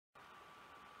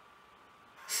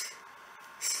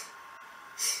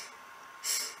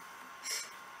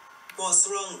What's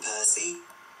wrong, Percy?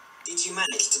 Did you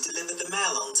manage to deliver the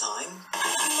mail on time?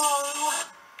 No.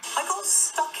 I got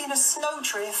stuck in a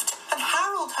snowdrift and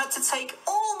Harold had to take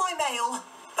all my mail.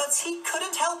 But he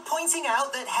couldn't help pointing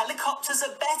out that helicopters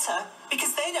are better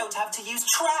because they don't have to use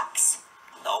tracks.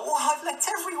 Oh, I've let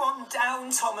everyone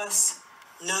down, Thomas.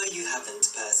 No, you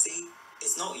haven't, Percy.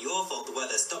 It's not your fault the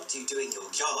weather stopped you doing your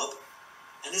job.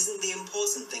 And isn't the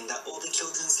important thing that all the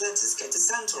children's letters get to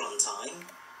Santa on time?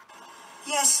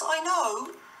 Yes, I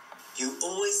know. You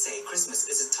always say Christmas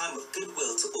is a time of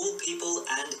goodwill to all people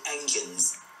and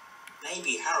engines.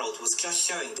 Maybe Harold was just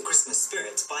showing the Christmas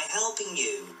spirit by helping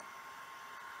you.